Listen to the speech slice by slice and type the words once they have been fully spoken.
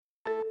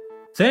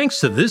Thanks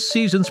to this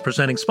season's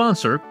presenting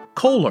sponsor,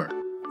 Kohler.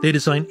 They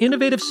design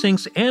innovative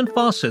sinks and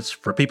faucets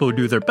for people who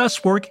do their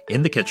best work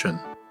in the kitchen.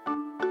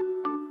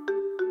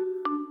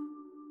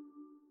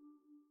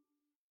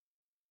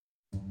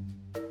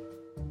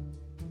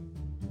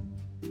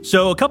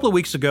 So a couple of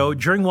weeks ago,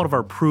 during one of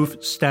our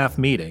Proof staff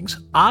meetings,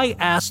 I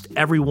asked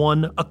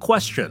everyone a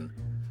question.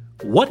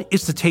 What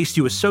is the taste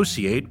you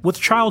associate with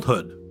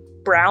childhood?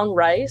 Brown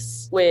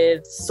rice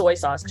with soy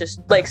sauce, just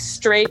like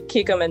straight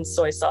Kikkoman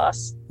soy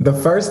sauce. The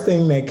first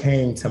thing that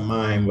came to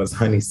mind was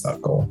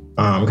honeysuckle,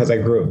 because I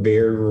grew up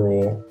very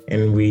rural,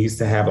 and we used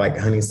to have like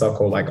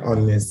honeysuckle like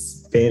on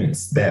this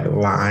fence that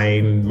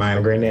lined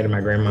my granddad and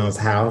my grandma's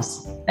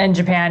house. In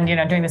Japan,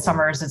 during the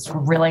summers, it's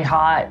really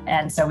hot,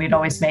 and so we'd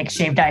always make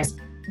shaved ice.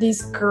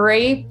 These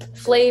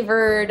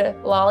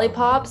grape-flavored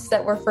lollipops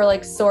that were for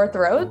like sore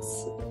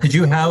throats. Did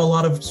you have a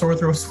lot of sore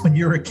throats when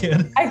you were a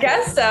kid? I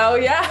guess so,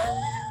 yeah.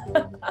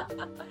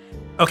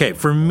 Okay,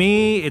 for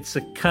me, it's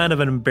a kind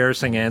of an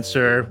embarrassing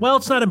answer. Well,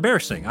 it's not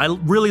embarrassing. I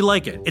really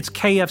like it. It's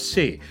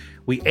KFC.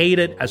 We ate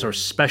it as our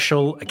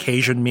special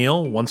occasion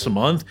meal once a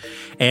month,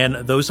 and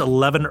those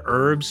 11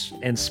 herbs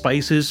and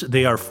spices,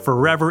 they are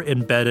forever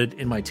embedded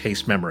in my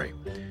taste memory.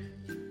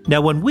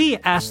 Now, when we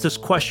asked this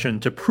question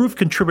to Proof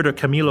contributor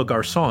Camilo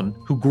Garzon,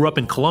 who grew up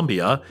in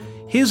Colombia,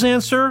 his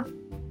answer?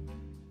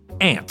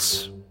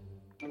 Ants.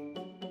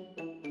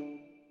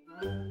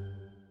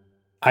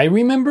 I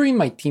remember in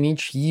my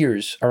teenage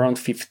years, around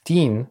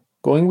 15,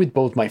 going with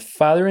both my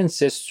father and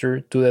sister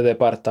to the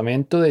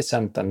Departamento de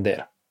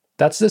Santander.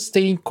 That's the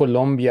state in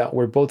Colombia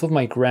where both of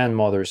my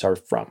grandmothers are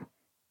from.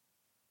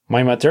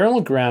 My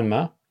maternal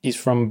grandma is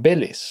from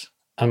Vélez,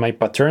 and my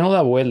paternal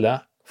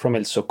abuela from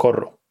El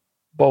Socorro.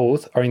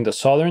 Both are in the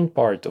southern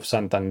part of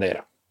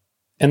Santander.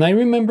 And I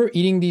remember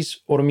eating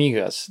these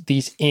hormigas,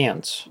 these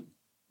ants,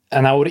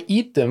 and I would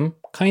eat them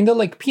kinda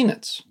like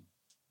peanuts.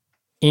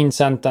 In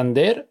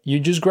Santander, you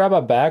just grab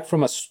a bag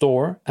from a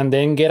store and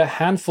then get a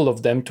handful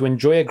of them to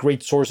enjoy a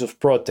great source of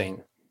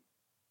protein.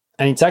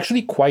 And it's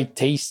actually quite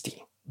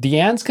tasty. The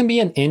ants can be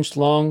an inch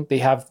long, they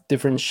have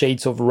different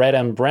shades of red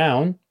and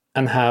brown,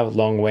 and have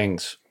long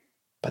wings.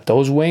 But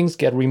those wings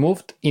get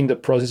removed in the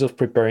process of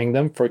preparing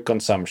them for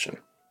consumption.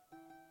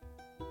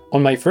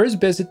 On my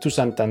first visit to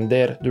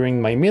Santander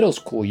during my middle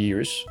school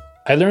years,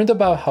 I learned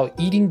about how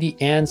eating the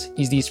ants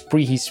is this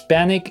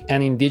pre-Hispanic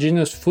and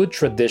indigenous food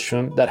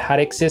tradition that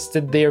had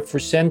existed there for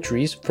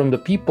centuries from the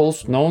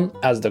peoples known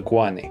as the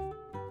Guane.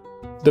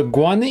 The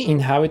Guane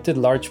inhabited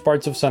large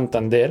parts of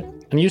Santander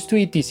and used to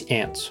eat these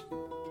ants.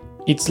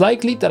 It's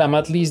likely that I'm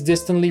at least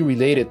distantly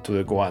related to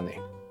the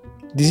Guane.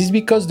 This is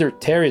because their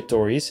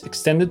territories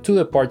extended to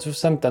the parts of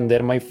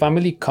Santander my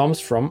family comes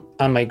from,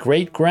 and my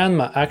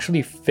great-grandma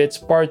actually fits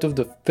part of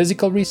the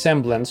physical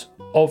resemblance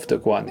of the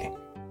Guane.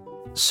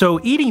 So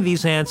eating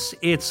these ants,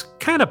 it's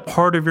kind of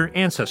part of your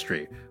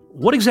ancestry.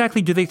 What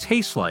exactly do they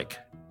taste like?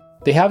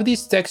 They have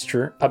this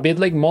texture a bit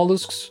like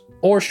mollusks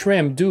or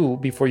shrimp do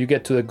before you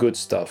get to the good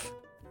stuff.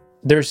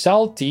 They're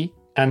salty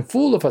and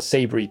full of a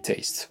savory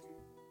taste.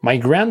 My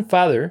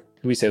grandfather,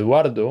 Luis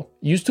Eduardo,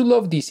 used to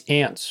love these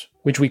ants,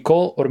 which we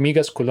call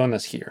hormigas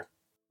culonas here.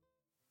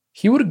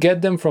 He would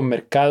get them from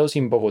mercados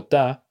in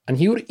Bogotá, and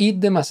he would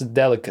eat them as a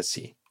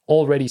delicacy,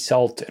 already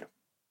salted.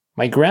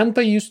 My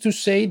grandpa used to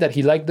say that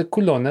he liked the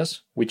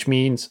culonas, which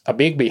means a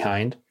big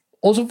behind,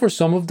 also for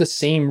some of the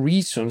same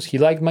reasons he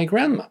liked my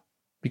grandma,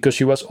 because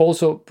she was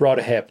also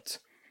broad-hipped.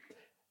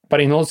 But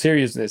in all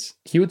seriousness,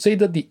 he would say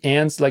that the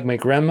ants, like my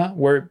grandma,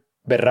 were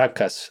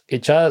berracas,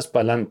 echadas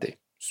pa'lante,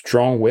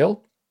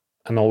 strong-willed,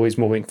 and always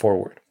moving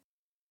forward.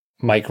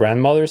 My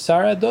grandmother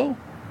Sarah, though?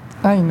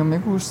 Ay, no me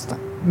gusta.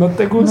 ¿No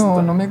te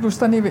gusta? No me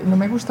gusta no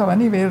me gustaba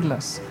ni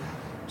verlas.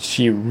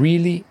 She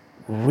really,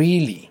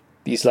 really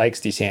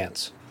dislikes these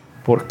ants.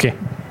 ¿Por qué?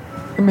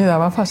 Me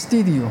daba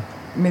fastidio.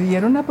 Me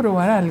dieron a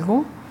probar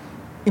algo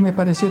y me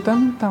pareció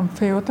tan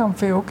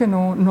feo que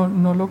no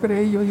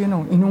logré yo,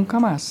 y nunca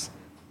más.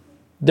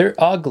 They're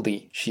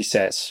ugly, she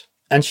says,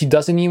 and she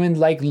doesn't even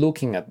like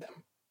looking at them.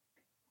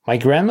 My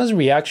grandma's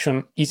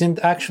reaction isn't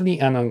actually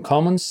an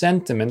uncommon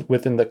sentiment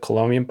within the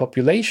Colombian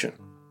population.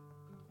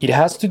 It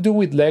has to do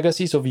with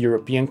legacies of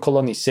European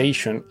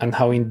colonization and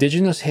how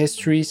indigenous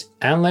histories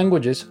and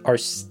languages are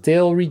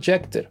still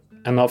rejected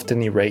and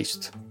often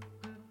erased.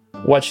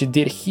 What she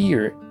did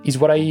here is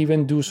what I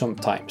even do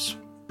sometimes,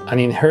 an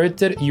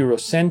inherited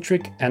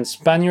Eurocentric and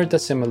Spaniard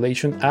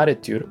assimilation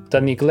attitude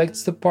that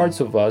neglects the parts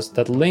of us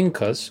that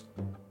link us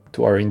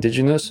to our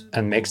indigenous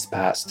and mixed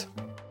past.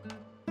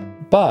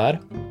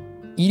 But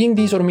eating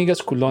these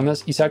hormigas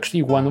culonas is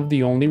actually one of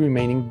the only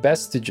remaining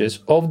vestiges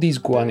of this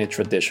Guane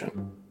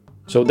tradition.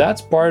 So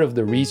that's part of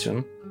the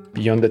reason,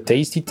 beyond the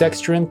tasty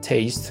texture and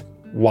taste,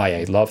 why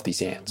I love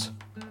these ants.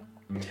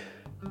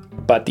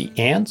 But the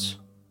ants,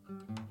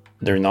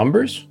 their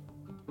numbers,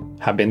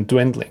 have been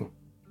dwindling.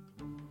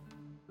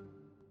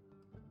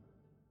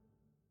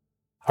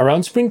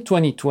 Around spring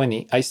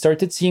 2020, I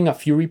started seeing a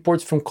few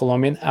reports from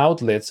Colombian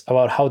outlets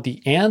about how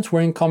the ants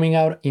weren't coming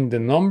out in the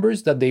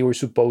numbers that they were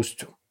supposed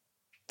to.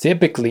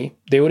 Typically,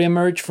 they would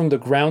emerge from the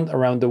ground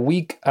around a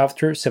week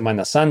after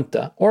Semana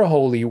Santa or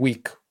Holy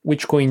Week,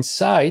 which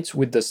coincides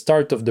with the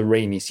start of the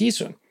rainy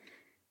season.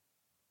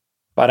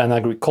 But an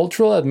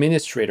agricultural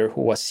administrator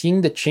who was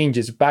seeing the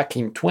changes back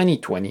in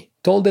 2020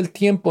 told El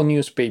Tiempo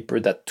newspaper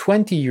that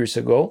 20 years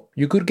ago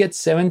you could get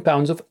 7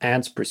 pounds of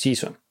ants per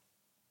season.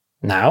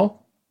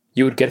 Now,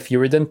 you would get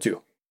fewer than 2.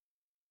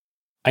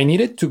 I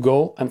needed to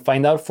go and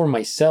find out for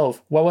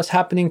myself what was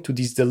happening to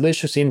these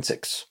delicious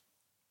insects.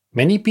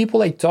 Many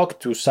people I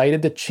talked to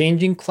cited the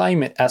changing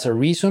climate as a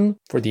reason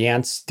for the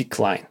ants'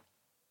 decline.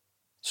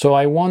 So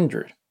I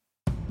wondered,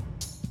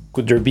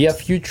 could there be a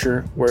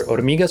future where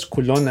hormigas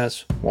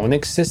culonas won't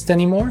exist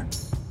anymore?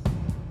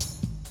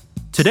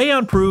 Today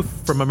on Proof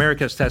from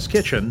America's Test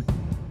Kitchen,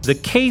 the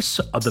case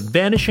of the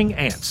vanishing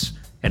ants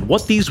and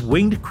what these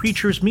winged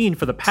creatures mean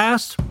for the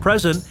past,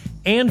 present,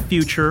 and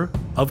future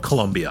of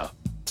Colombia.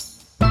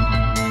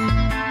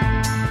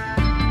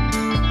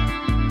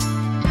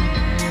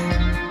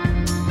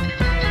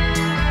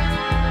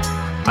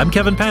 I'm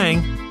Kevin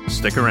Pang.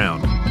 Stick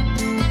around.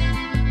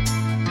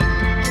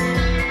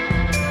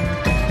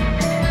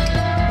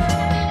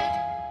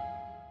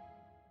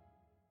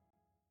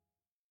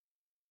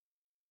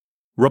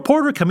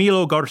 Reporter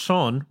Camilo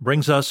Garzón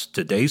brings us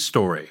today's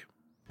story.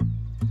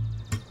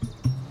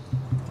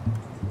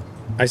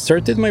 I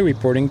started my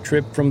reporting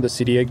trip from the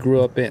city I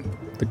grew up in,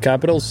 the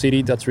capital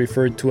city that's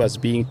referred to as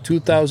being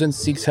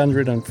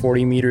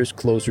 2,640 meters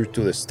closer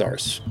to the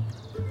stars.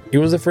 It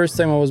was the first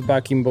time I was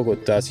back in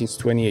Bogotá since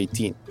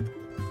 2018.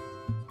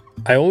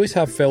 I always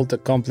have felt a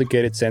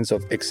complicated sense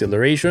of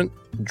exhilaration,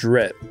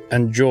 dread,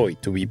 and joy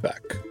to be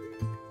back.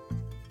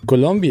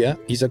 Colombia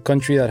is a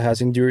country that has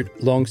endured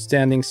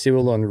long-standing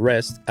civil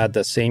unrest at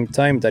the same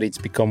time that it's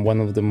become one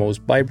of the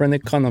most vibrant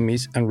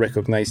economies and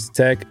recognized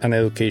tech and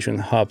education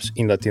hubs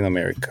in Latin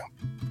America.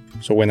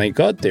 So when I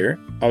got there,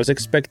 I was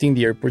expecting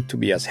the airport to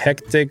be as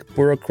hectic,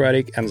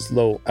 bureaucratic, and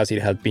slow as it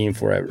had been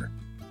forever.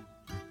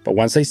 But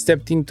once I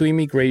stepped into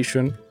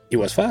immigration, it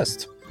was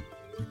fast.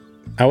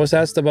 I was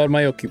asked about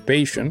my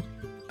occupation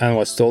and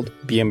was told,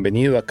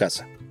 "Bienvenido a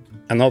casa."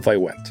 And off I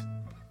went.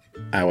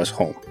 I was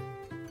home.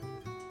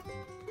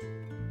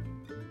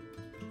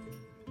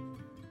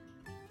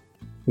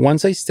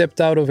 Once I stepped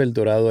out of El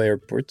Dorado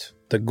Airport,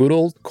 the good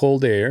old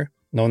cold air,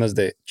 known as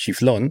the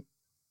chiflón,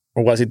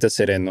 or was it the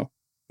sereno,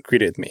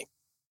 greeted me.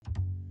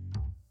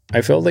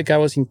 I felt like I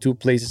was in two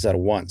places at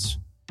once.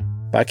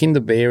 Back in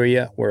the Bay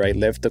Area where I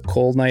left the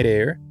cold night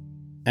air,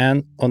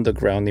 and on the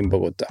ground in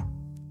Bogotá.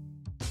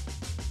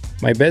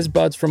 My best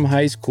buds from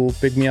high school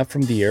picked me up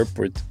from the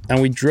airport, and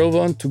we drove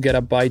on to get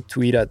a bite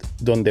to eat at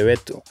Donde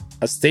Beto,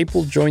 a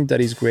staple joint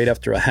that is great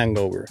after a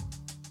hangover.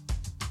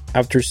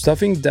 After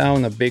stuffing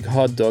down a big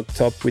hot dog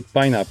topped with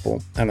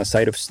pineapple and a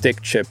side of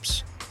stick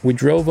chips, we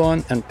drove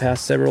on and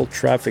passed several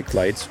traffic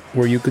lights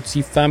where you could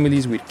see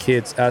families with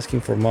kids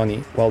asking for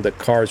money while the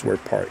cars were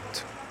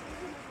parked.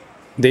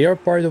 They are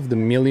part of the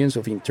millions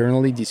of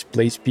internally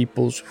displaced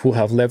peoples who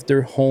have left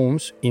their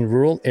homes in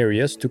rural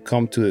areas to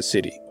come to the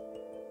city.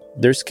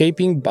 They're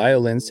escaping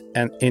violence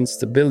and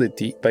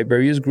instability by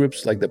various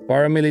groups like the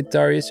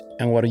paramilitaries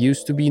and what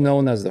used to be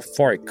known as the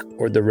FARC,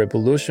 or the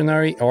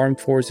Revolutionary Armed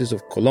Forces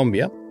of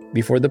Colombia,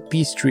 before the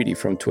peace treaty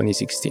from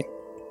 2016.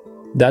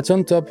 That's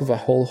on top of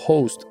a whole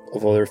host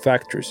of other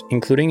factors,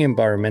 including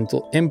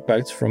environmental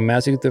impacts from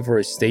massive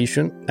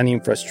deforestation and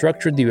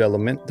infrastructure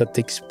development that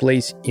takes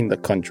place in the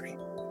country.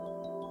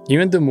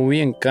 Even the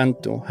movie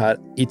Encanto had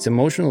its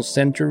emotional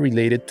center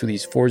related to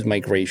this forced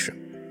migration,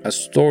 a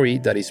story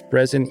that is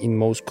present in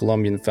most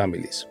Colombian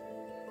families.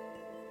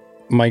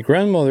 My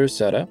grandmother,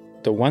 Sara,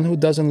 the one who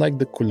doesn't like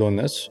the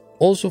culonas,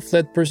 also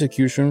fled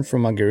persecution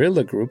from a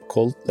guerrilla group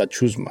called La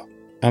Chusma,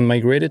 and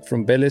migrated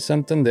from Vélez,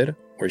 Santander,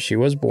 where she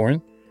was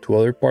born, to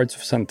other parts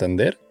of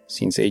Santander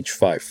since age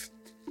 5.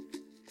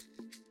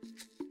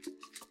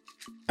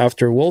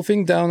 After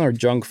wolfing down our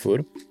junk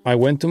food, I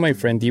went to my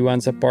friend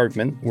Ivan's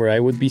apartment where I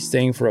would be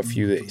staying for a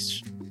few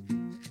days.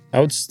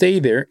 I would stay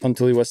there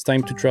until it was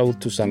time to travel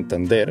to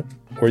Santander,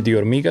 where the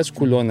hormigas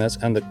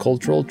culonas and the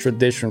cultural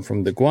tradition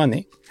from the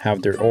Guane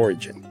have their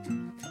origin.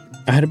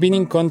 I had been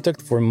in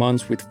contact for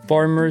months with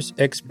farmers,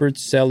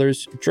 experts,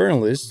 sellers,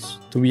 journalists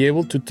to be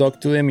able to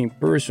talk to them in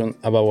person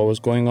about what was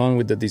going on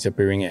with the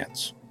disappearing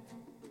ants.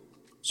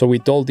 So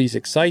with all this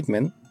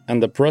excitement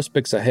and the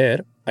prospects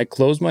ahead, I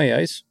closed my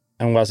eyes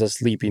and was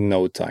asleep in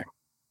no time.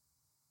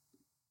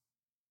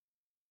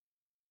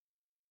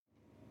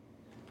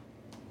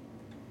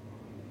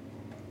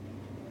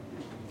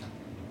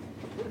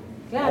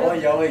 Claro.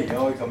 Ya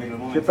voy, Camilo.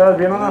 Un momento. ¿Qué tal?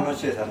 ¿Bien o no?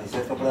 Buenas noches,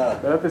 Aniceto Prada.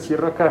 Espérate,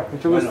 cierro acá.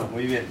 Mucho gusto. Bueno,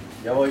 muy bien.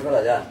 Ya voy para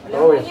allá.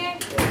 Todo bien.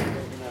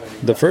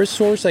 The first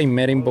source I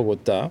met in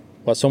Bogotá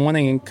was someone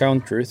I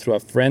encountered through a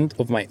friend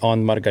of my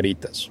aunt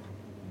Margaritas.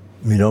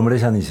 Mi nombre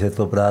es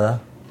Aniceto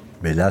Prada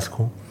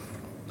Velasco.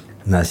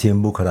 Nací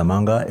en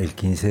Bucaramanga el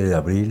 15 de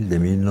abril de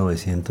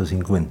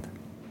 1950.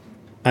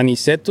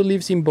 Aniceto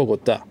lives in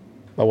Bogotá,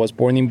 but was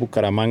born in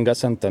Bucaramanga,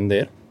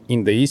 Santander,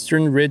 in the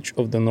eastern ridge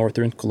of the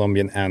northern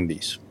Colombian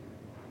Andes.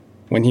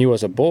 When he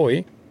was a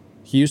boy,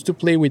 he used to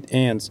play with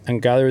ants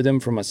and gather them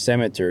from a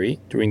cemetery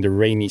during the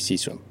rainy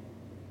season.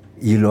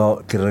 Y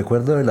lo que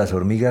recuerdo de las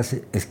hormigas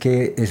es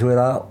que eso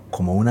era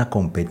como una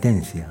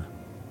competencia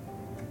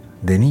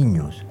de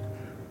niños,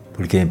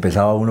 porque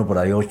empezaba uno por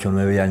ahí 8 o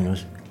 9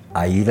 años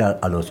a ir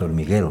a los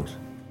hormigueros.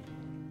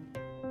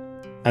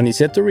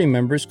 Aniceto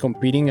remembers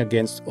competing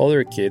against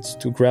other kids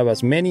to grab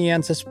as many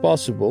ants as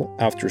possible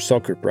after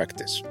soccer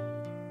practice.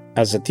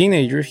 As a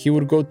teenager, he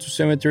would go to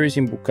cemeteries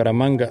in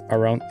Bucaramanga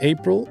around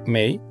April,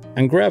 May,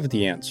 and grab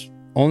the ants,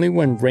 only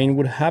when rain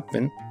would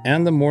happen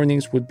and the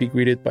mornings would be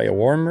greeted by a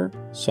warmer,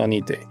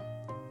 sunny day.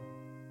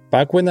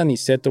 Back when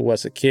Aniceto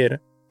was a kid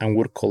and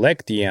would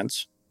collect the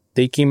ants,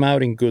 they came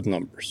out in good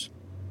numbers.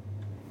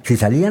 Si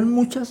salían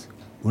muchas,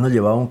 uno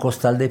llevaba un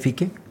costal de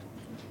fique,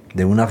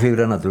 de una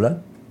fibra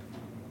natural,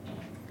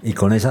 y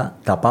con esa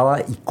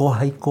tapaba y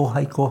coja y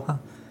coja y coja.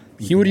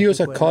 He would use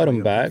a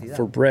cotton bag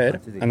for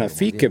bread and a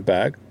fique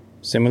bag,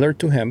 similar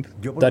to hemp,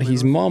 that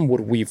his mom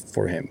would weave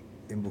for him.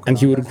 And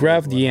he would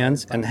grab the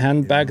ants and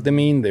hand bag them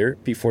in there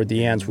before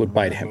the ants would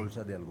bite him.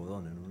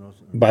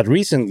 But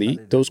recently,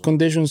 those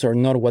conditions are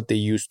not what they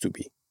used to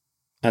be.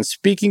 And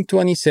speaking to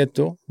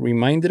Aniceto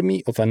reminded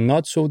me of a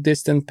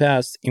not-so-distant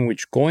past in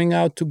which going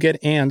out to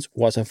get ants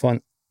was a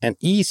fun and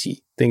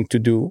easy thing to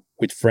do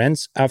with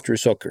friends after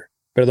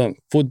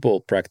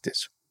football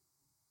practice.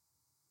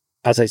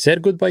 As I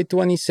said goodbye to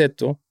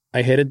Aniceto,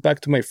 I headed back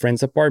to my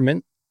friend's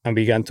apartment and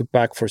began to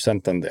pack for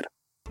Santander.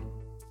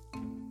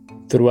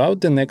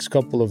 Throughout the next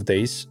couple of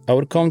days, I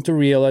would come to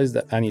realize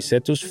that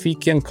Aniceto's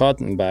fique and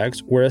cotton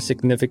bags were a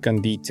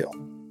significant detail.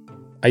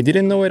 I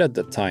didn't know it at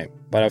the time,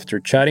 but after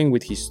chatting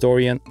with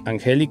historian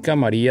Angélica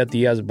María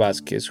Díaz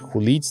Vázquez, who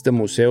leads the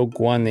Museo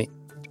Guane,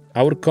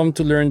 I would come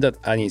to learn that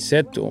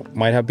Aniceto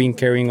might have been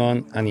carrying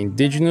on an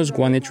indigenous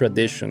Guane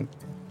tradition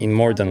in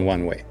more than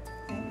one way.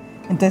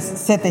 Entonces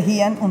se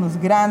tejían unos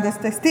grandes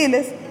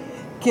textiles,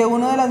 que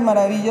una de las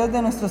maravillas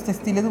de nuestros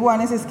textiles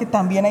guanes es que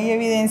también hay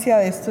evidencia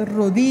de estos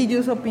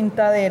rodillos o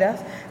pintaderas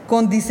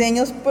con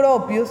diseños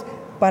propios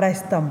para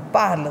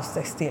estampar los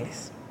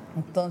textiles.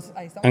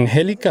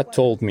 Angélica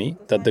told me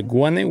that the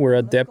Guane were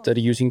adept at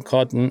using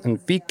cotton and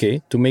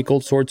fique to make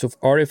all sorts of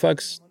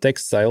artifacts,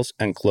 textiles,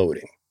 and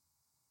clothing.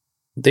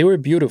 They were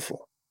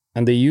beautiful,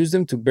 and they used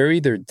them to bury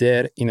their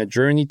dead in a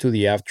journey to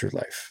the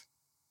afterlife.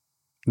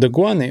 The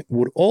Guane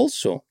would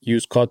also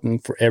use cotton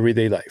for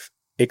everyday life,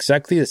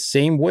 exactly the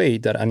same way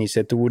that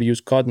Aniceto would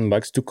use cotton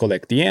bags to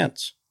collect the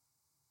ants.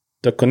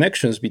 The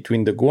connections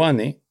between the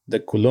Guane,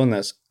 the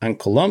Culonas, and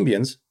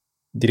Colombians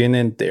didn't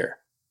end there.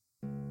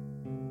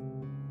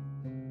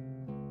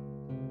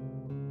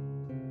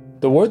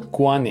 The word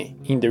Guane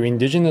in their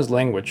indigenous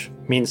language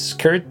means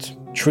skirt,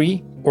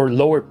 tree, or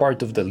lower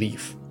part of the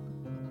leaf.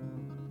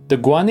 The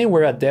Guane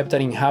were adept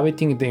at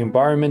inhabiting the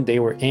environment they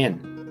were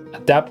in,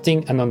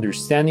 adapting and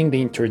understanding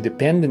the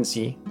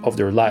interdependency of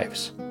their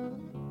lives.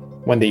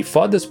 When they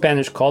fought the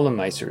Spanish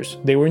colonizers,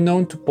 they were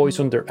known to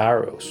poison their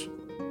arrows.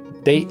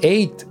 They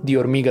ate the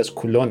hormigas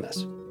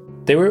culonas.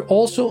 They were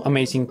also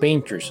amazing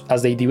painters,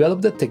 as they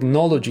developed the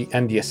technology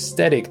and the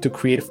aesthetic to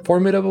create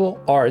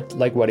formidable art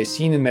like what is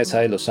seen in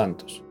Mesa de los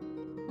Santos.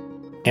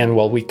 And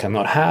while we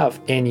cannot have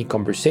any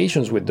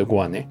conversations with the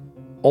Guane,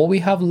 all we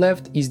have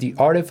left is the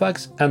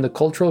artifacts and the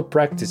cultural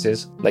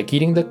practices like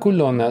eating the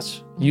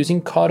culonas,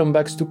 using cotton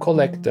bags to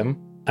collect them,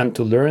 and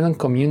to learn and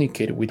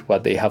communicate with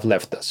what they have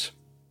left us.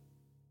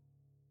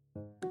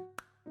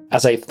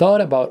 As I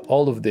thought about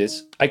all of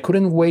this, I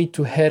couldn't wait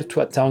to head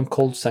to a town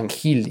called San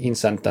Gil in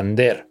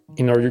Santander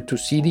in order to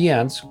see the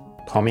ants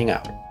coming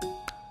out.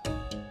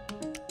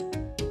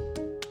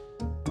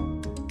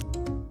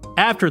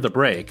 After the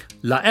break,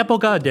 La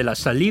época de la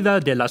salida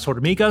de las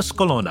hormigas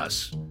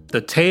colonas,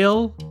 the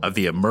tale of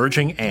the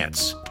emerging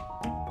ants.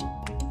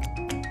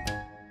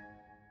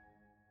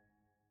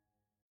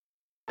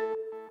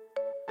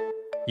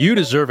 You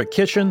deserve a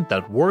kitchen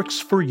that works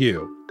for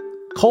you.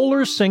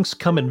 Kohler sinks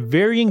come in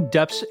varying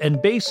depths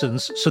and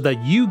basins so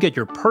that you get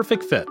your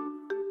perfect fit.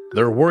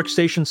 Their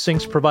workstation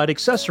sinks provide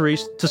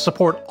accessories to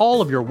support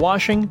all of your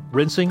washing,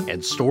 rinsing,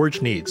 and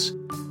storage needs.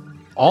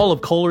 All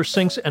of Kohler's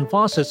sinks and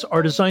faucets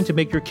are designed to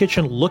make your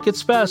kitchen look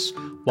its best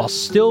while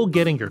still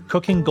getting your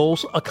cooking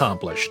goals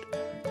accomplished.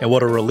 And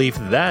what a relief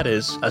that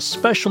is,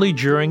 especially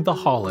during the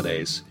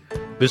holidays.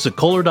 Visit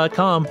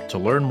Kohler.com to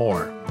learn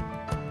more.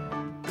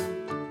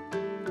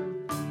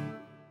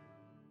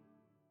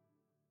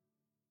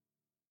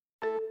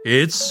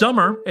 It's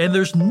summer, and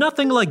there's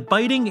nothing like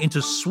biting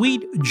into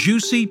sweet,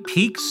 juicy,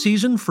 peak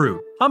season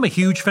fruit. I'm a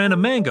huge fan of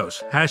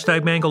mangoes,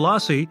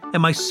 #Mangolassi, and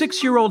my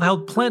 6-year-old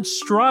helped plant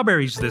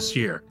strawberries this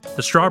year.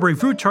 The strawberry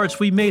fruit tarts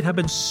we made have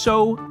been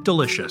so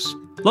delicious.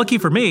 Lucky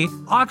for me,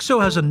 OXO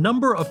has a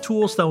number of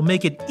tools that will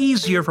make it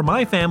easier for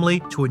my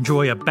family to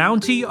enjoy a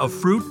bounty of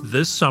fruit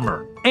this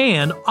summer.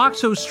 And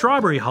OXO's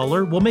strawberry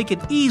huller will make it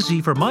easy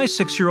for my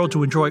 6-year-old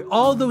to enjoy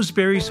all those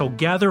berries he'll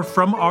gather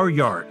from our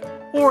yard.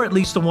 Or at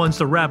least the ones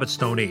the rabbits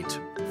don't eat.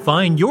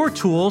 Find your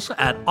tools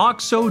at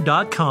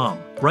OXO.com.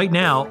 Right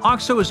now,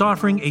 OXO is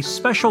offering a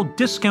special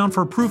discount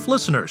for Proof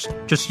listeners.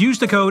 Just use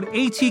the code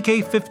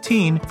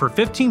ATK15 for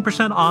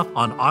 15% off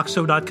on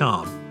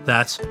OXO.com.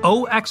 That's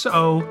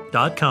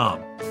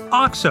OXO.com.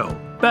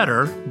 OXO,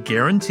 better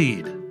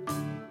guaranteed.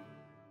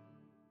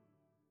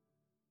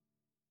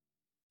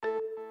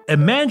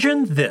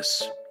 Imagine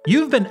this.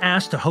 You've been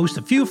asked to host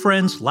a few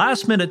friends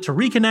last minute to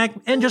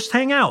reconnect and just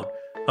hang out.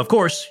 Of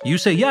course, you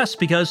say yes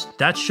because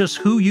that's just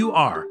who you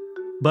are.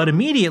 But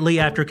immediately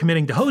after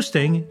committing to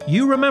hosting,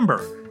 you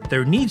remember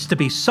there needs to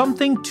be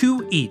something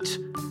to eat.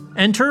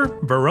 Enter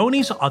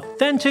Veroni's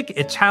authentic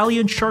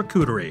Italian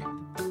charcuterie.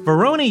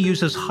 Veroni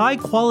uses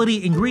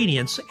high-quality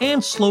ingredients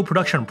and slow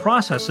production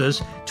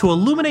processes to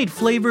illuminate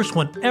flavors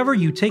whenever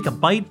you take a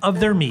bite of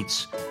their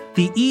meats.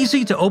 The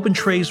easy-to-open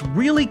trays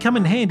really come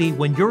in handy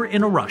when you're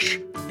in a rush.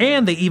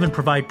 And they even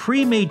provide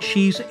pre-made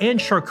cheese and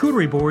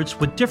charcuterie boards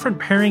with different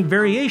pairing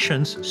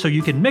variations so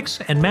you can mix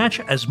and match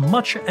as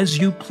much as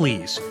you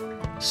please.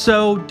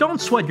 So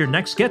don't sweat your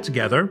next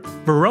get-together.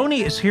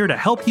 Veroni is here to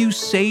help you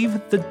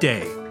save the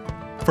day.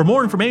 For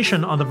more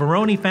information on the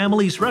Veroni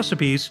family's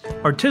recipes,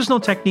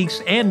 artisanal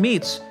techniques, and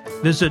meats,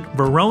 visit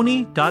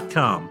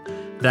Veroni.com.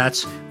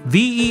 That's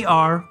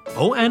Veroni.com.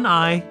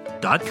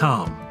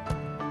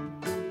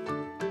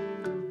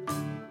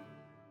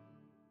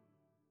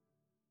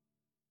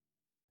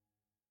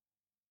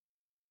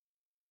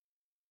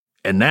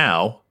 And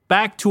now,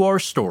 back to our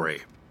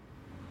story.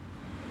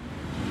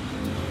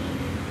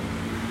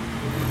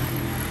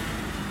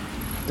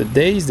 The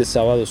day is the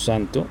Sábado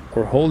Santo,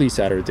 or Holy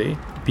Saturday,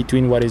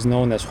 between what is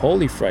known as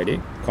Holy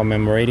Friday,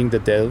 commemorating the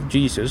death of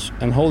Jesus,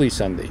 and Holy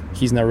Sunday,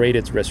 his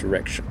narrated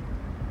resurrection.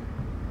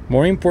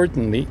 More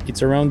importantly,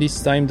 it's around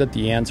this time that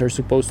the ants are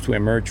supposed to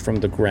emerge from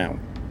the ground.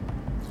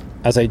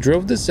 As I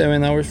drove the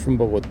 7 hours from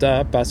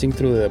Bogotá, passing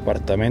through the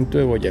Departamento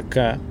de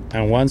Boyacá,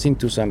 and once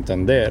into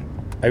Santander,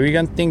 I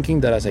began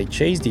thinking that as I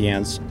chase the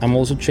ants, I'm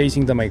also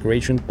chasing the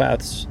migration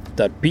paths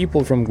that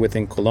people from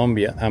within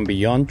Colombia and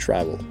beyond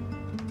travel.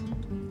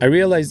 I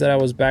realized that I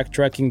was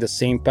backtracking the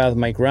same path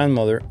my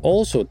grandmother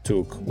also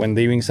took when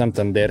leaving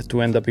Santander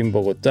to end up in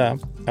Bogotá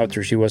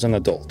after she was an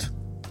adult.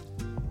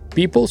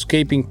 People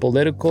escaping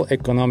political,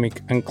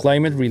 economic, and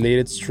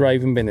climate-related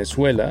strife in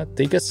Venezuela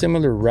take a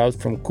similar route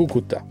from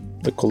Cúcuta,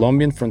 the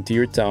Colombian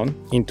frontier town,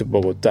 into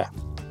Bogotá.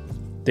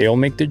 They all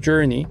make the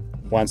journey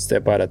one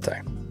step at a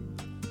time.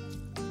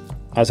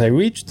 As I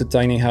reached the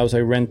tiny house I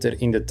rented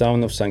in the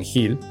town of San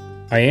Gil,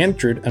 I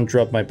entered and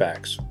dropped my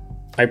bags.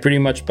 I pretty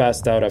much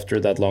passed out after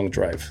that long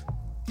drive.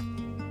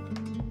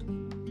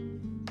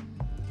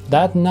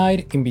 That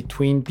night, in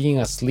between being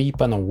asleep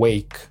and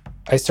awake,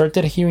 I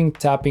started hearing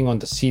tapping on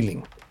the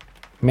ceiling.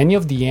 Many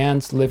of the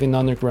ants live in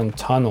underground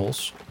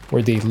tunnels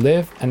where they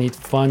live and eat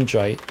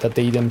fungi that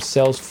they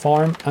themselves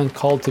farm and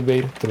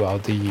cultivate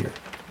throughout the year.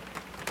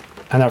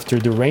 And after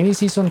the rainy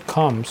season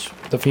comes,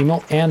 the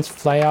female ants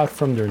fly out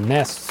from their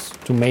nests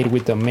to mate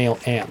with the male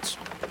ants.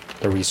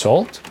 The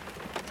result?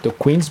 The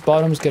queen's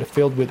bottoms get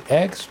filled with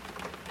eggs,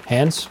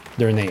 hence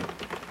their name.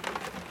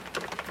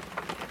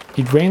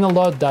 It rained a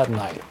lot that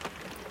night.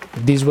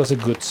 This was a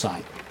good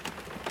sign.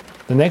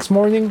 The next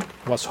morning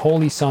was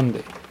Holy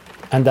Sunday,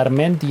 and that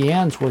meant the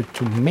ants were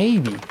to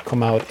maybe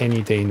come out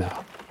any day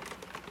now.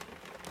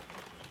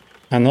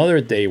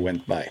 Another day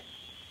went by,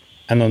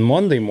 and on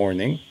Monday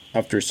morning,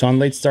 after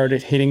sunlight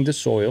started hitting the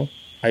soil,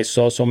 I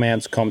saw some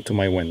ants come to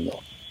my window.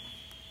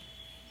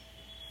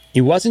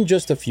 It wasn't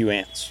just a few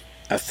ants.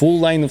 A full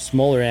line of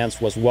smaller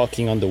ants was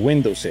walking on the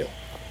windowsill.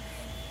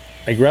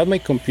 I grabbed my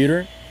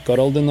computer, got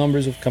all the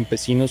numbers of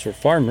campesinos or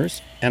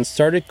farmers, and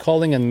started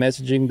calling and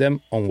messaging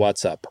them on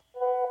WhatsApp.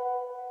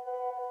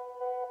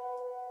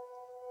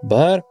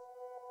 But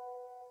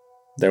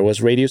there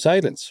was radio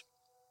silence.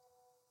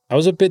 I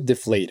was a bit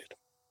deflated,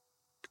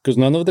 because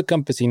none of the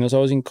campesinos I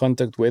was in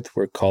contact with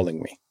were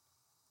calling me.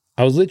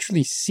 I was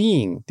literally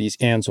seeing these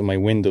ants on my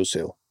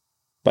windowsill.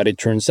 But it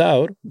turns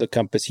out the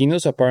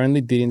campesinos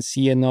apparently didn't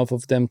see enough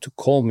of them to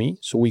call me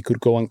so we could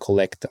go and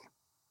collect them.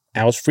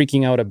 I was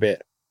freaking out a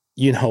bit.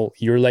 You know,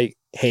 you're like,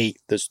 hey,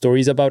 the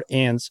story's about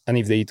ants, and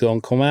if they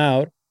don't come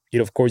out, it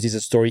of course is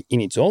a story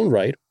in its own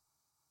right,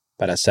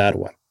 but a sad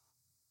one.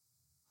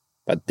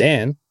 But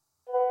then,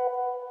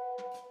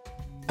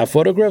 a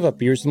photograph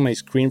appears on my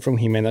screen from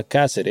Jimena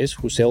Cáceres,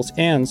 who sells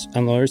ants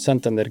and other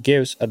Santander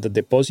gifts at the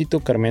Depósito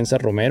Carmenza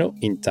Romero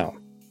in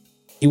town.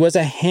 It was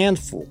a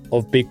handful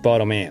of big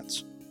bottom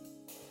ants.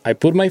 I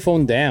put my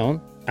phone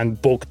down and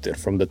booked it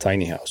from the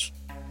tiny house.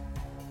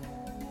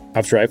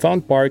 After I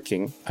found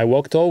parking, I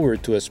walked over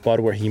to a spot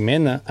where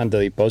Jimena and the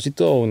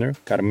Depósito owner,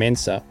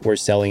 Carmenza, were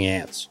selling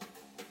ants.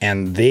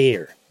 And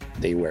there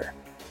they were.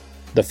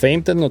 The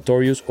famed and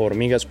notorious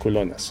hormigas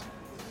culonas.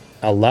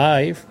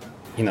 Alive,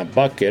 in a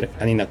bucket,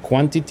 and in a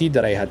quantity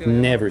that I had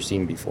never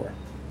seen before.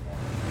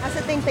 A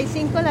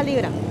 75 la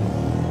libra.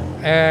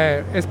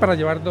 Es para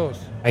llevar dos.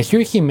 I hear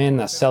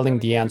Jimena selling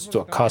the ants to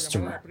a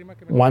customer.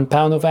 1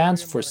 pound of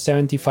ants for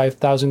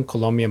 75,000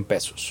 Colombian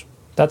pesos.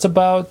 That's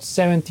about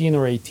 17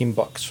 or 18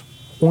 bucks.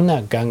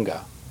 Una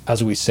ganga,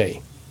 as we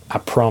say. A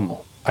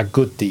promo. A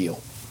good deal.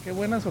 Qué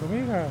buenas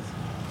hormigas.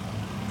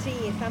 Sí,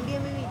 están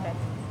bien vivitas.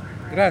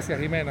 Gracias,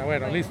 Jimena.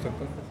 Bueno, listo.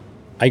 Entonces.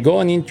 I go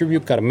and interview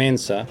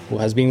Carmenza, who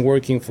has been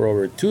working for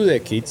over 2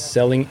 decades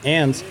selling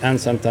ants and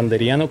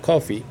Santanderiano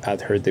coffee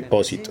at her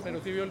depósito.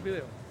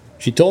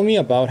 She told me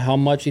about how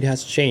much it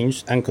has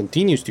changed and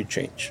continues to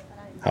change,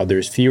 how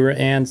there's fewer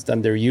ants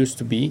than there used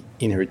to be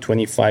in her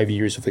 25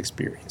 years of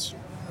experience.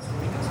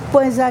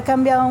 Pues ha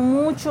cambiado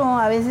mucho,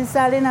 a veces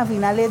salen a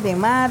finales de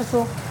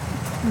marzo,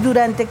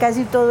 durante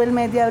casi todo el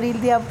mes de abril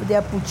de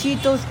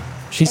apuchitos.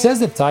 She says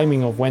the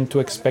timing of when to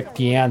expect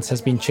the ants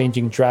has been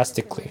changing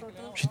drastically.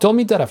 She told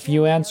me that a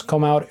few ants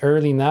come out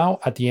early now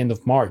at the end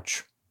of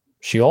March.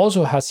 She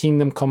also has seen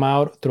them come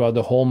out throughout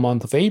the whole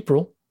month of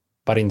April,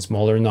 but in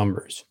smaller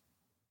numbers.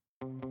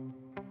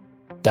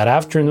 That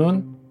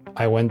afternoon,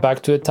 I went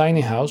back to the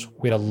tiny house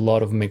with a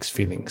lot of mixed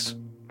feelings.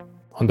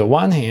 On the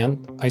one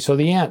hand, I saw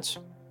the ants.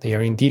 They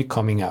are indeed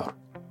coming out.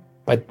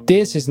 But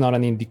this is not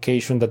an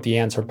indication that the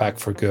ants are back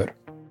for good,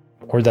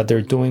 or that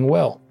they're doing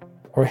well,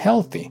 or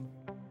healthy.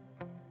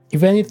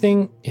 If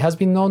anything, it has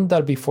been known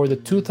that before the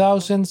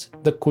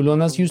 2000s, the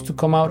culonas used to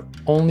come out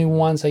only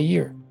once a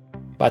year.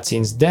 But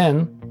since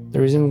then,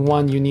 there isn't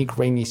one unique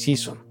rainy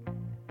season.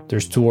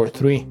 There's 2 or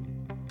 3.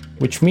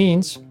 Which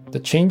means the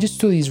changes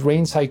to these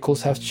rain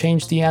cycles have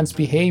changed the ants'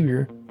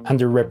 behavior and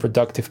their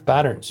reproductive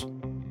patterns.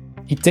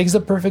 It takes the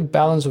perfect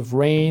balance of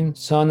rain,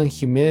 sun, and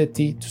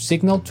humidity to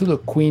signal to the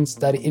queens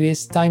that it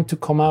is time to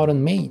come out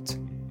and mate.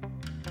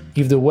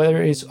 If the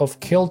weather is off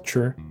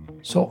kilter,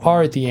 so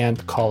are the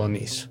ant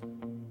colonies.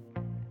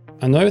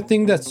 Another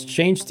thing that's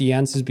changed the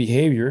ants'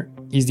 behavior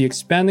is the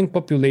expanding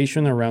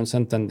population around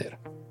Santander.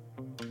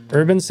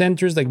 Urban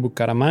centers like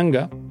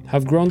Bucaramanga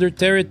have grown their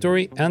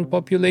territory and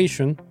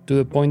population to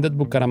the point that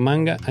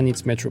Bucaramanga and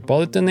its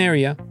metropolitan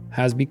area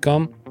has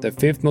become the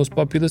 5th most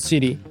populous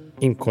city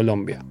in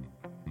Colombia.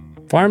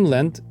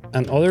 Farmland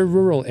and other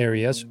rural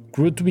areas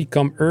grew to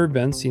become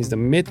urban since the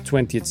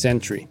mid-20th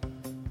century.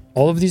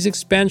 All of this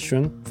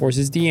expansion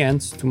forces the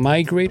ants to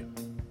migrate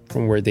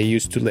from where they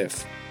used to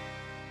live.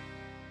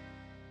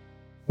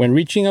 When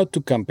reaching out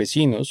to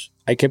campesinos,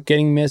 I kept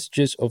getting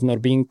messages of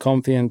not being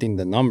confident in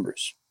the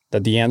numbers,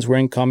 that the ants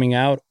weren't coming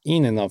out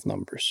in enough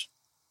numbers.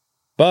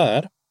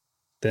 But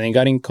then I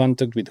got in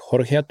contact with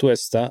Jorge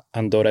Atuesta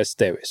and Dora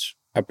Esteves,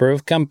 a pair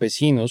of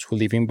campesinos who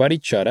live in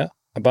Barichara,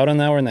 about an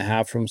hour and a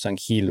half from San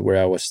Gil,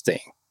 where I was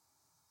staying.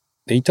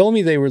 They told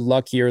me they were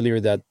lucky earlier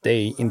that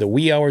day in the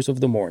wee hours of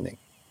the morning.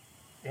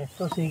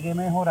 Esto sigue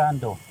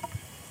mejorando.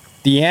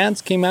 The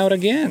ants came out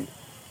again.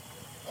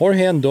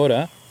 Jorge and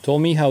Dora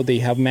told me how they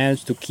have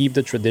managed to keep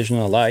the tradition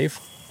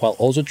alive while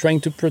also trying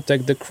to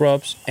protect the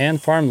crops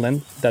and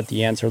farmland that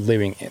the ants are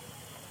living in.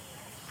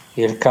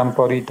 Y el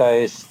campo ahorita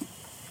es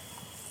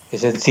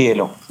el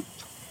cielo.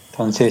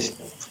 Entonces,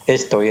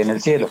 estoy en el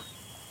cielo.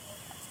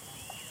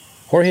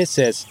 Jorge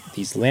says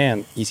this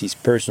land is his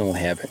personal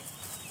heaven.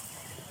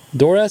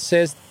 Dora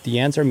says the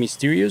ants are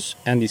mysterious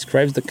and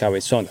describes the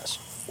cabezonas,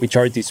 which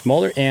are the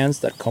smaller ants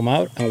that come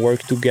out and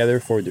work together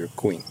for their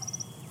queen.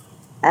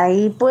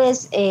 Ahí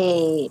pues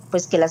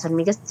que las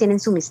hormigas tienen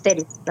su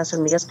misterio. Las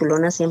hormigas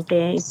culonas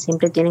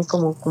siempre tienen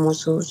como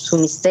su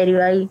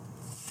misterio ahí.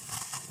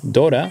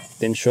 Dora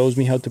then shows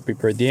me how to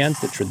prepare the ants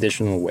the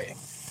traditional way.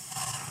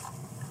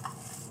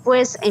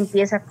 Pues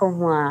empieza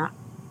como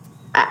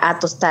a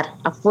tostar,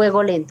 a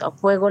fuego lento.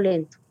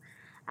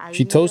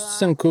 She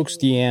toasts and cooks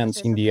the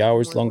ants in the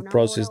hours-long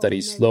process that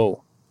is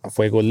slow, a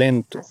fuego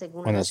lento,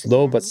 on a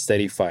slow but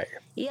steady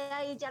fire.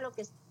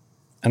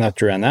 And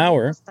after an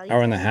hour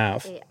and a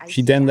half,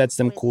 she then lets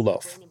them cool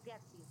off.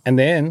 And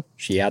then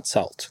she adds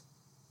salt.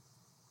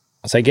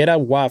 As I get a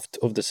waft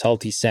of the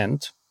salty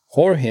scent,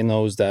 Jorge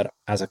knows that,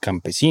 as a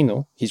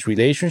campesino, his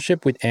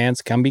relationship with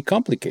ants can be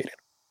complicated.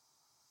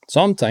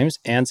 Sometimes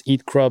ants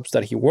eat crops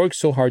that he works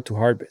so hard to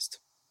harvest.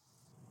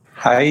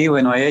 Ahí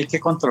hay que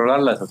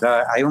controlarlas. O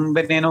sea, hay un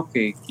veneno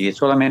que es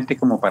solamente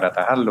como para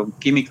atajarlo, un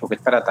químico que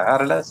es para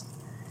atajarlas,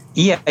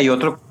 y hay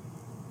otro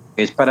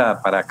que es para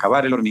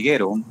acabar el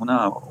hormiguero,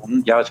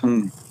 ya es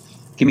un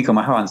químico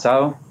más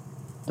avanzado,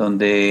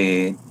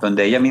 donde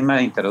ella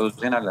misma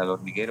introducen al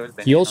hormiguero el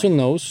veneno. He also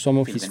knows some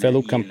of his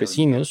fellow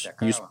campesinos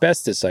use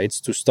pesticides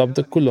to stop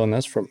the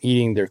culonas from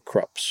eating their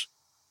crops.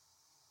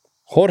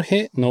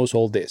 Jorge knows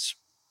all this,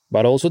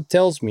 but also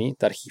tells me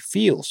that he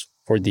feels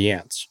for the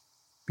ants,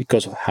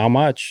 because of how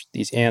much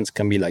these ants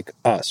can be like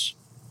us.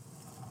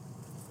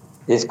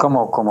 Es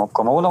como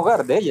un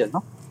hogar de ellas,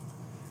 ¿no?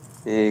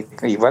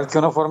 Igual que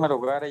uno forma el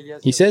hogar,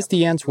 ellas. He says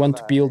the ants want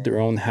to build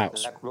their own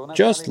house,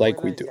 just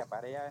like we do,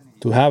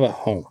 to have a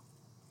home,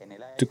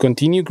 to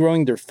continue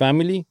growing their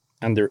family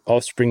and their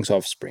offspring's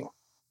offspring.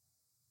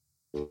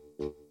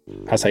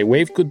 As I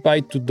waved goodbye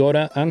to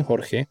Dora and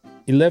Jorge,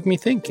 it left me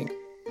thinking.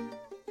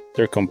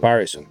 Their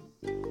comparison,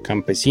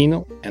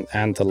 campesino and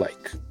ant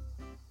alike.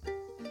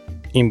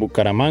 In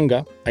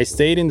Bucaramanga, I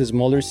stayed in the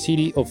smaller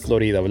city of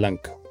Florida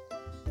Blanca.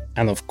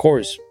 And of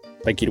course,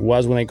 like it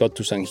was when I got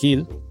to San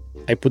Gil,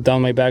 I put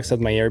down my bags at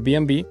my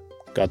Airbnb,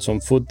 got some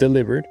food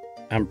delivered,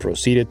 and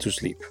proceeded to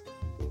sleep.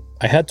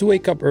 I had to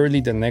wake up early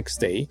the next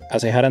day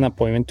as I had an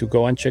appointment to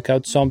go and check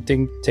out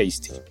something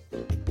tasty.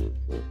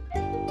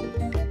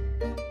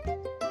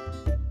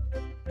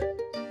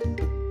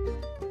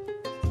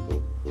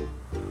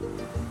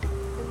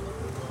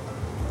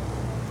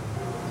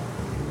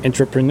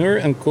 Entrepreneur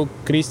and cook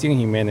Cristian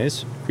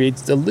Jimenez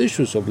creates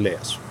delicious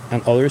obleas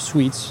and other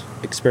sweets,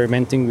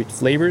 experimenting with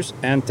flavors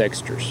and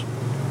textures.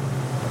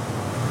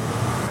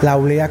 La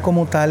oblea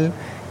como tal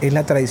es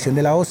la tradición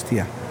de la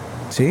hostia,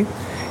 ¿sí?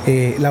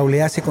 La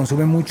oblea se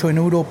consume mucho en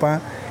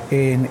Europa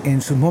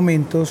en sus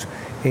momentos.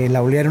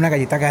 La oblea era una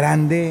galleta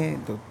grande,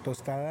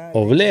 tostada.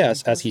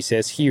 Obleas, as he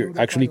says here,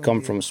 actually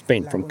come from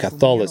Spain, from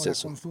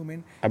Catholicism.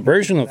 A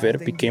version of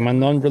it became a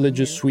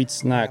non-religious sweet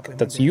snack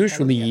that's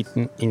usually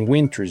eaten in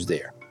winters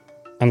there.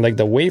 Unlike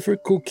the wafer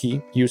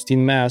cookie used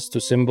in Mass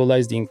to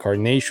symbolize the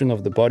incarnation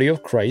of the body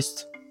of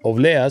Christ,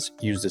 obleas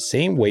use the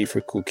same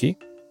wafer cookie,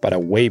 but a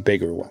way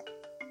bigger one.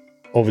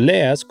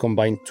 Obleas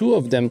combine two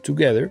of them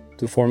together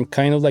to form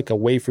kind of like a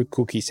wafer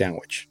cookie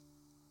sandwich.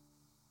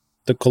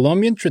 The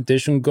Colombian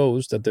tradition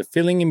goes that the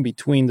filling in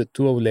between the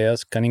two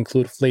obleas can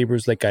include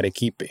flavors like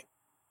arequipe.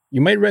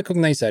 You might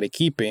recognize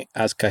arequipe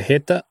as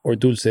cajeta or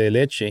dulce de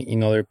leche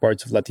in other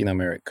parts of Latin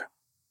America.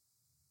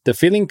 The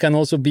filling can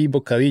also be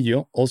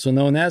bocadillo, also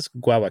known as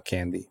guava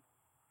candy.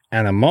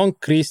 And among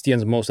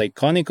Cristian's most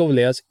iconic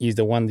obleas is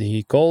the one that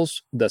he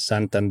calls the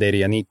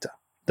Santanderianita,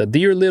 the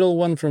dear little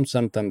one from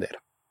Santander.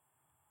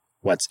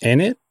 What's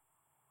in it?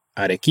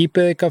 Arequipe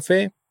de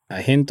café,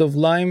 a hint of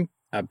lime,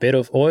 a bit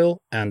of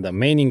oil, and the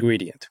main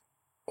ingredient,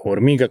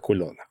 hormiga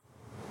culona.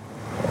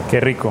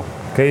 Qué rico.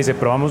 ¿Qué dice?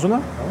 ¿Probamos una?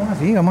 Vamos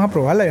así, vamos a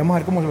probarla y vamos a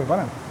ver cómo se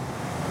prepara.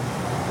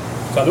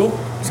 Salud.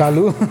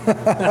 Salud.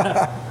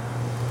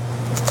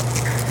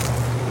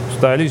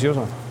 Está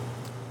deliciosa.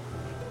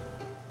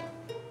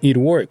 It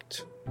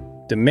worked.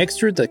 The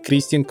mixture that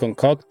Cristian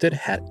concocted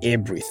had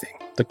everything.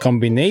 The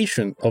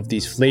combination of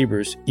these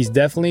flavors is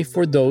definitely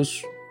for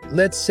those,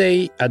 let's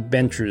say,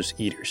 adventurous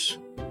eaters.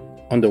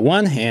 On the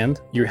one hand,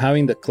 you're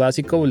having the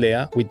classic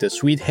oblea with the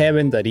sweet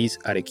heaven that is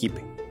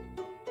arequipe.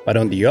 But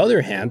on the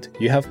other hand,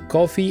 you have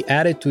coffee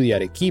added to the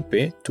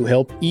arequipe to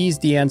help ease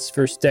the ant's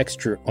first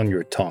texture on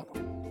your tongue.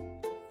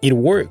 It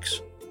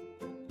works.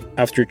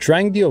 After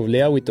trying the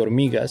oblea with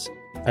hormigas,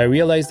 I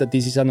realized that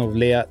this is an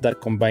oblea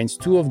that combines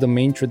two of the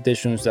main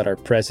traditions that are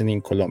present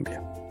in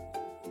Colombia: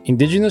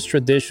 indigenous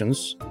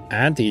traditions,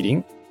 ant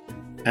eating,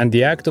 and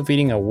the act of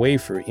eating a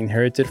wafer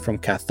inherited from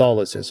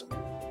Catholicism.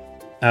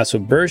 A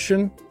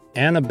subversion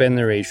and a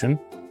veneration,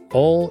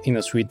 all in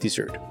a sweet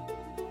dessert,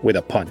 with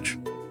a punch.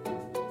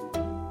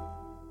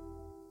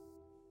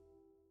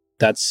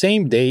 That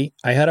same day,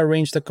 I had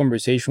arranged a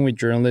conversation with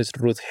journalist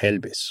Ruth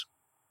Helves.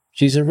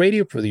 She's a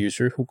radio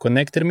producer who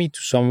connected me to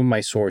some of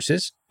my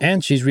sources,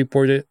 and she's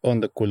reported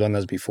on the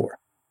culonas before.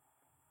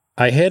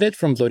 I headed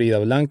from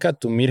Florida Blanca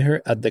to meet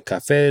her at the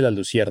Café de la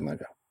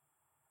Luciérnaga.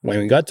 When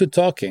we got to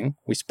talking,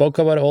 we spoke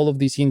about all of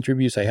these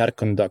interviews I had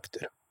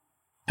conducted.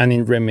 And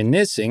in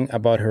reminiscing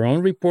about her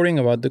own reporting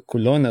about the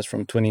culonas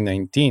from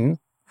 2019,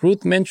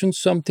 Ruth mentioned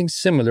something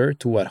similar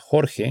to what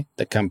Jorge,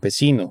 the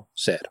campesino,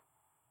 said.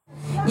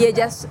 Y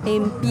ellas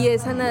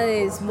empiezan a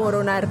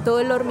desmoronar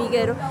todo el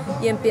hormiguero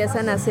y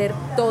empiezan a hacer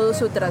todo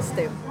su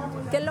trasteo.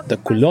 The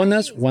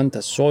culonas want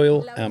a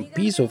soil and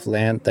piece of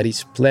land that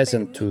is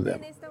pleasant to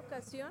them,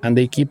 and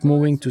they keep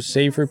moving to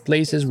safer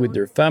places with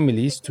their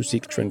families to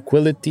seek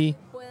tranquility,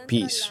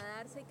 peace,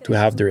 to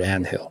have their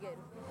anthill.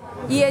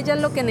 Y ellas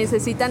lo que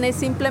necesitan es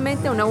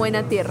simplemente una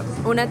buena tierra,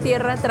 una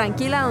tierra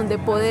tranquila donde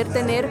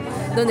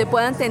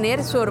puedan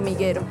tener su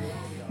hormiguero.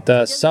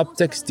 The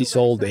subtext is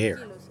all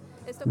there.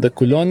 The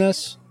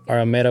culonas are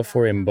a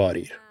metaphor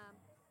embodied.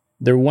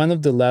 They're one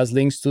of the last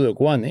links to the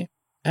Guane,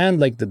 and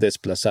like the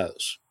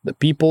desplazados, the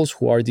peoples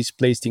who are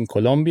displaced in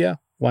Colombia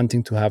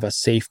wanting to have a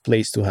safe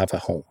place to have a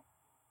home.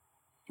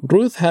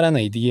 Ruth had an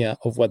idea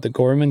of what the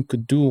government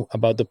could do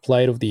about the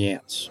plight of the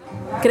ants.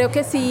 Creo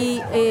que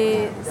si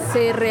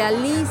se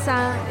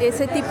realiza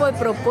ese tipo de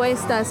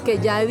propuestas que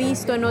ya he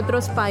visto en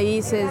otros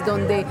países,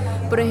 donde,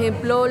 por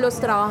ejemplo,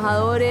 los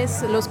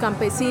trabajadores, los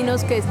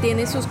campesinos que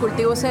tienen sus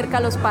cultivos cerca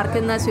a los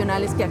parques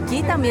nacionales, que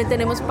aquí también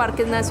tenemos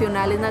parques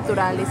nacionales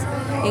naturales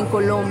en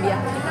Colombia,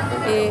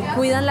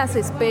 cuidan las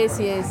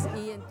especies.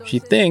 She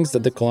thinks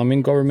that the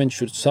Colombian government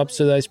should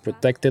subsidize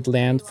protected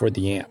land for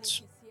the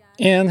ants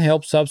and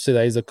help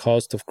subsidize the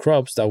cost of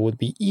crops that would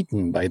be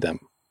eaten by them.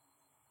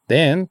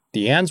 Then,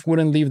 the ants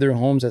wouldn't leave their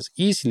homes as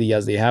easily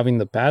as they have in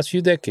the past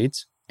few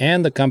decades,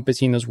 and the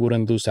campesinos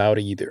wouldn't lose out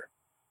either.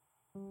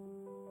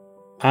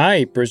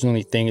 I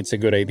personally think it's a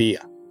good idea,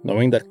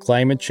 knowing that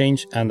climate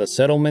change and the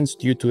settlements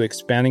due to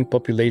expanding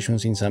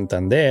populations in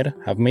Santander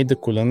have made the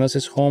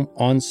culonas' home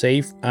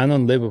unsafe and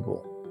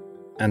unlivable.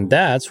 And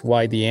that's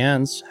why the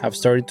ants have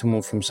started to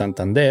move from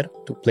Santander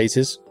to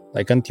places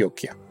like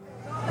Antioquia.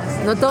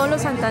 No todos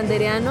los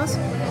santandereanos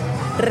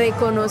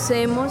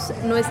reconocemos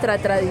nuestra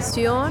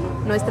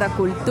tradición, nuestra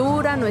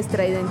cultura,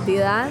 nuestra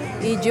identidad,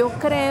 y yo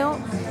creo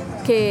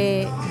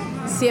que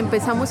si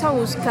empezamos a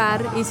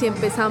buscar y si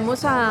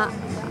empezamos a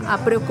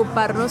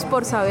preocuparnos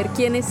por saber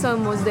quiénes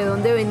somos, de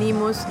dónde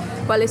venimos,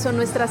 cuáles son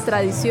nuestras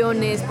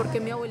tradiciones, porque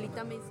mi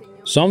abuelita me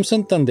enseñó. Some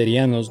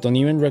Santanderianos don't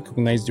even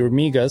recognize the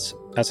hormigas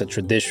as a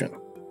tradition.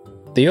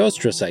 They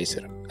ostracize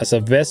it as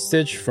a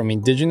vestige from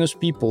indigenous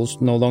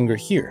peoples no longer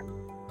here.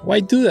 Why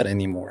do that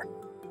anymore?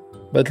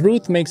 But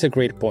Ruth makes a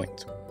great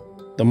point.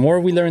 The more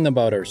we learn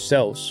about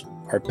ourselves,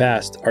 our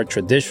past, our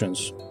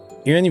traditions,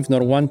 even if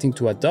not wanting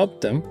to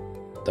adopt them,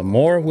 the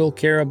more we'll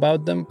care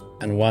about them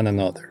and one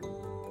another.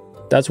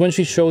 That's when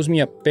she shows me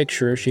a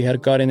picture she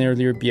had gotten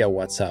earlier via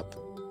WhatsApp.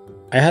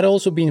 I had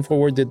also been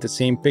forwarded the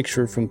same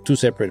picture from two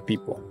separate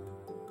people.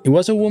 It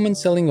was a woman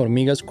selling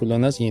hormigas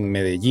culonas in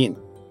Medellín,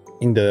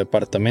 in the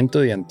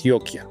departamento de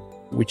Antioquia,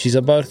 which is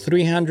about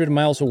 300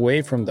 miles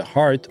away from the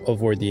heart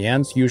of where the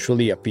ants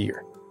usually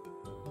appear.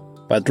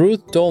 But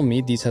Ruth told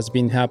me this has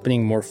been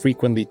happening more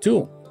frequently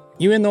too,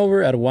 even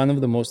over at one of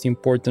the most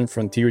important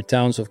frontier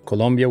towns of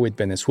Colombia with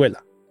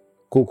Venezuela,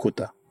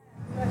 Cúcuta.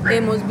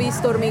 Hemos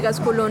visto hormigas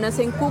culonas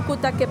en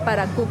Cúcuta, que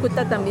para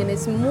Cúcuta también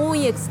es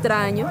muy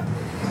extraño.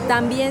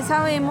 También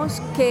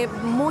sabemos que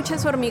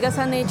muchas hormigas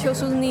han hecho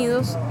sus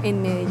nidos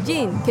en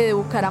Medellín, que de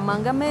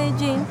Bucaramanga a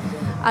Medellín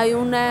hay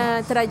un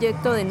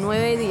trayecto de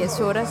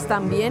 9-10 horas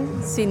también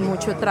sin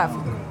mucho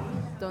tráfico.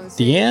 Entonces,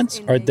 the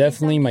ants are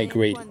definitely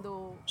migrating.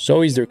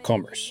 So is their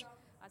commerce.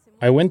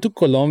 I went to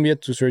Colombia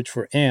to search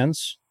for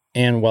ants,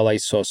 and while I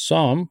saw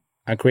some,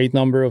 a great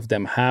number of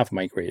them have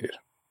migrated.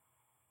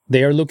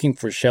 They are looking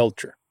for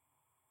shelter,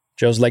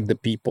 just like the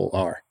people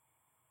are.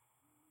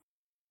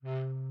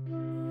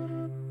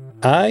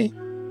 I,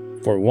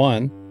 for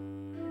one,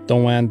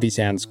 don't want these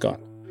ants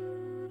gone.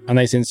 And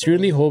I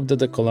sincerely hope that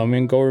the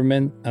Colombian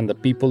government and the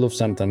people of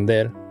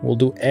Santander will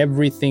do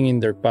everything in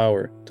their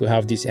power to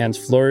have these ants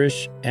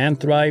flourish and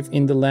thrive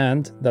in the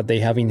land that they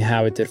have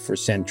inhabited for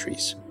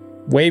centuries,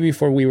 way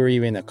before we were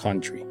even a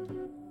country.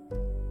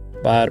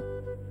 But,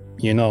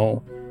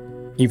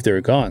 if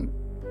they're gone,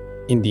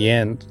 in the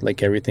end,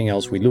 like everything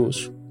else we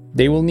lose,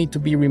 they will need to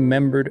be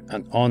remembered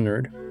and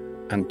honored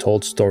and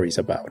told stories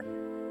about.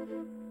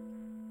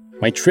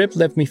 My trip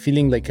left me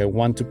feeling like I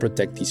want to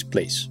protect this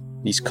place,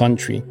 this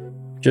country,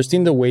 just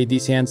in the way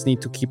these ants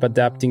need to keep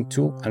adapting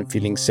to and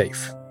feeling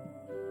safe.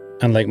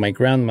 And like my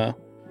grandma,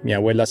 mi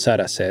abuela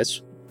Sara,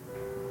 says,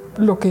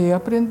 Lo que he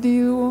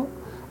aprendido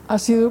ha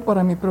sido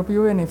para mi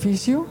propio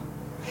beneficio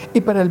y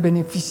para el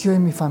beneficio de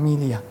mi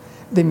familia,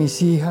 de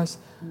mis hijas.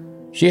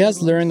 She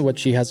has learned what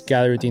she has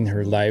gathered in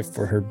her life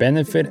for her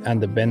benefit and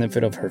the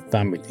benefit of her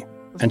family,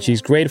 and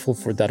she's grateful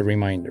for that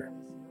reminder.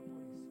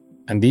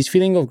 And this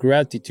feeling of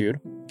gratitude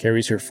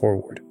carries her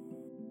forward.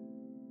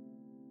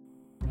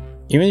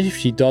 Even if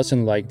she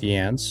doesn't like the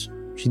ants,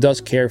 she does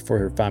care for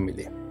her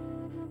family.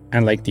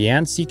 And like the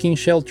ants seeking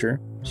shelter,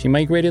 she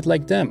migrated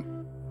like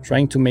them,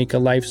 trying to make a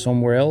life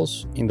somewhere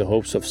else in the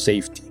hopes of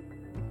safety.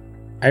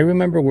 I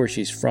remember where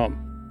she's from,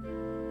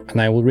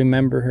 and I will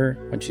remember her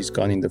when she's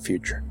gone in the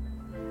future.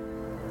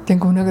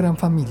 Tengo una gran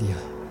familia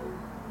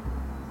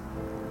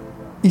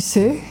y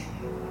sé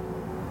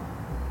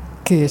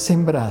que he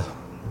sembrado.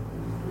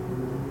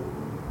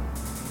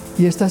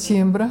 Y esta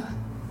siembra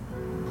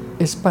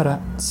es para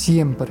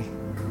siempre.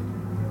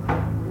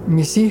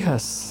 Mis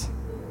hijas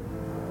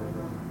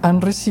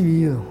han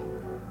recibido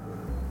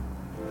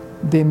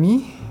de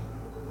mí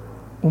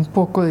un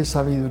poco de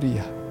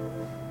sabiduría.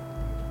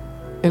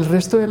 El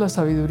resto de la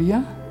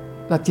sabiduría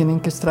la tienen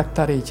que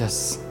extractar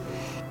ellas.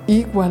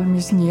 Igual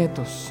mis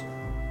nietos.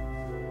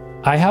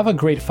 I have a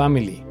great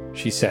family,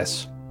 she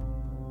says,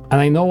 and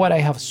I know what I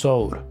have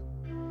sowed,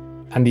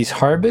 and this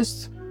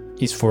harvest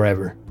is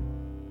forever.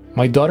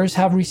 My daughters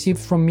have received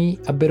from me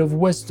a bit of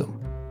wisdom.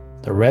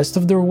 The rest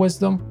of their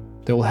wisdom,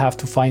 they will have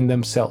to find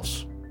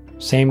themselves.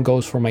 Same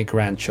goes for my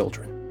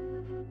grandchildren.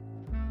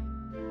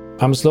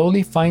 I'm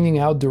slowly finding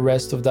out the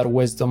rest of that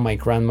wisdom my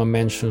grandma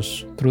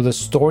mentions through the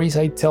stories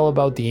I tell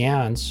about the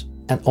ants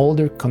and all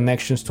their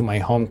connections to my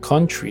home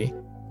country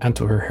and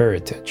to her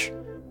heritage.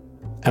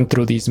 And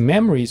through these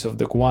memories of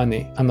the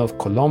Guane and of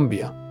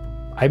Colombia,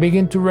 I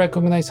begin to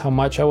recognize how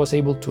much I was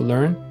able to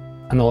learn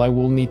and all I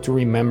will need to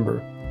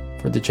remember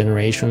for the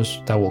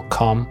generations that will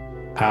come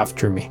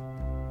after me.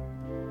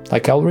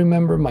 Like I'll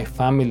remember my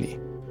family,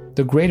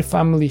 the great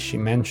family she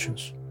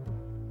mentions.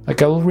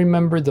 Like I will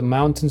remember the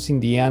mountains in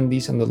the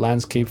Andes and the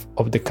landscape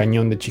of the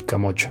Cañón de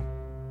Chicamocha,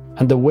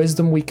 and the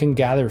wisdom we can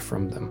gather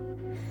from them.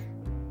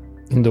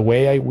 In the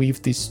way I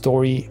weave this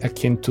story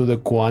akin to the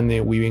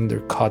Guane weaving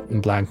their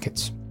cotton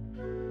blankets.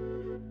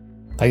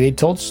 Like they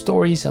told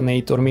stories and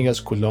ate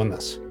hormigas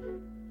culonas.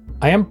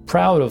 I am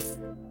proud of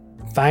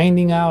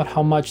finding out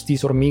how much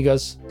these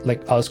hormigas,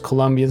 like us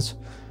Colombians,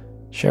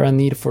 share a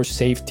need for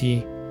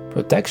safety,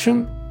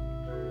 protection,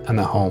 and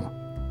a home.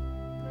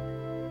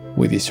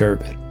 We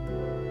deserve it.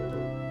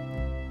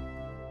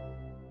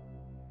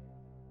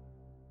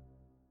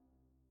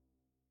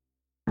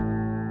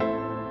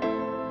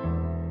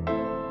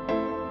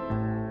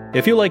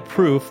 If you like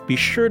Proof, be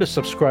sure to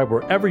subscribe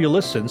wherever you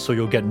listen so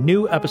you'll get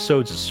new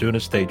episodes as soon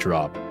as they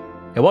drop.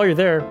 And while you're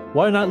there,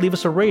 why not leave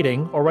us a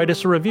rating or write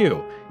us a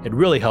review? It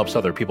really helps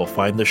other people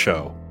find the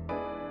show.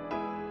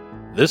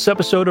 This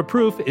episode of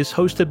Proof is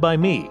hosted by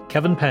me,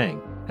 Kevin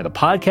Pang, and the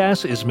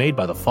podcast is made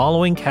by the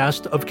following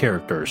cast of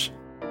characters.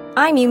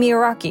 I'm Yumi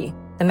Araki,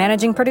 the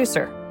managing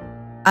producer.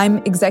 I'm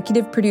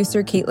executive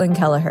producer Caitlin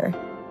Kelleher.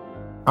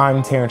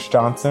 I'm Terrence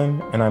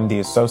Johnson, and I'm the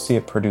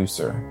associate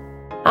producer.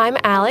 I'm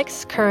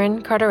Alex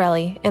Curran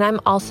Cardarelli, and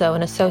I'm also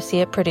an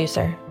associate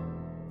producer.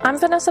 I'm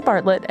Vanessa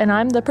Bartlett, and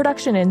I'm the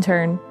production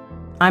intern.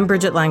 I'm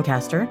Bridget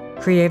Lancaster,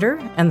 creator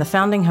and the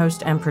founding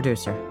host and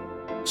producer.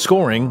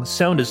 Scoring,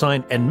 sound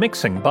design, and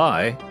mixing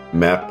by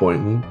Matt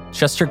Boynton,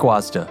 Chester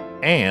Guazda,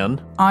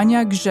 and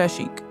Anya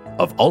Grzesik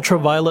of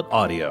Ultraviolet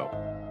Audio.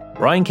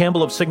 Brian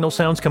Campbell of Signal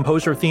Sound's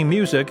composer theme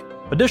music.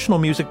 Additional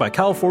music by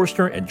Kyle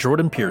Forster and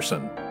Jordan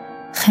Pearson.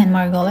 Jen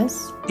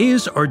Margolis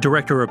is our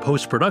director of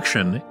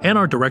post-production, and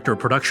our director of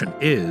production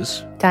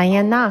is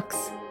Diane Knox.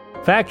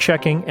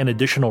 Fact-checking and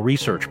additional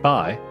research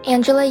by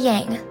Angela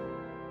Yang.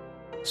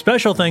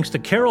 Special thanks to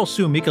Carol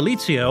Sue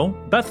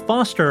Michalizio, Beth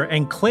Foster,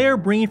 and Claire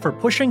Breen for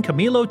pushing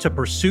Camilo to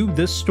pursue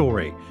this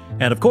story.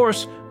 And of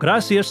course,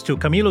 gracias to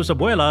Camilo's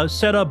abuela,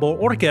 Sera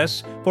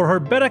Boorquez, for her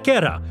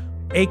beraquera,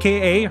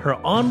 aka her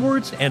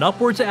onwards and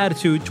upwards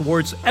attitude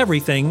towards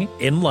everything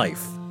in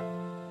life.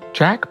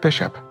 Jack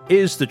Bishop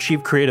is the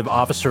Chief Creative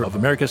Officer of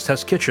America's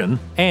Test Kitchen,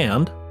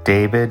 and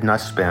David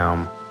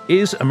Nussbaum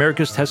is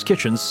America's Test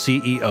Kitchen's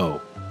CEO.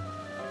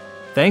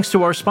 Thanks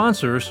to our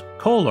sponsors,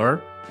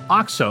 Kohler,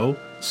 OXO,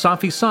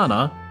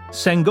 Safisana,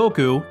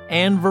 Sengoku,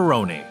 and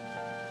Veroni.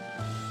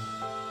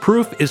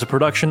 Proof is a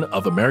production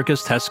of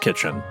America's Test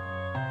Kitchen.